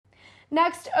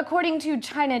Next, according to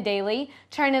China Daily,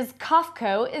 China's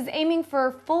COFCO is aiming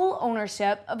for full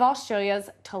ownership of Australia's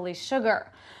Tully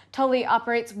Sugar. Tully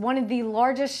operates one of the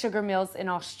largest sugar mills in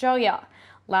Australia.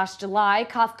 Last July,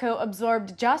 COFCO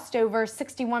absorbed just over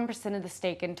 61% of the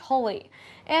stake in Tully.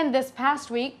 And this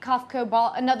past week, COFCO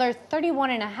bought another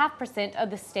 31.5% of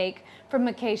the stake from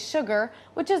Mackay Sugar,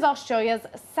 which is Australia's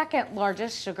second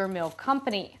largest sugar mill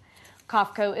company.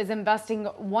 COFCO is investing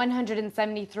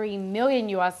 $173 million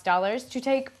to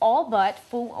take all but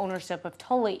full ownership of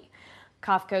Tully.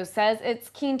 COFCO says it's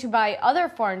keen to buy other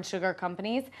foreign sugar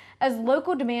companies as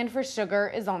local demand for sugar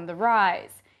is on the rise.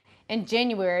 In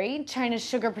January, China's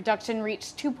sugar production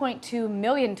reached 2.2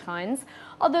 million tons,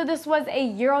 although this was a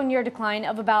year-on-year decline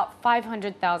of about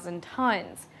 500,000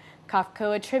 tons.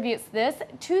 COFCO attributes this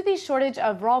to the shortage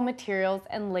of raw materials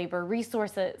and labor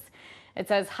resources. It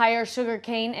says higher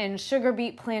sugarcane and sugar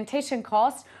beet plantation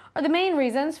costs are the main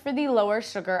reasons for the lower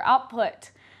sugar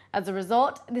output. As a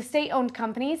result, the state-owned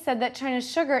company said that China's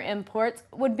sugar imports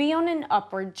would be on an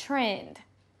upward trend.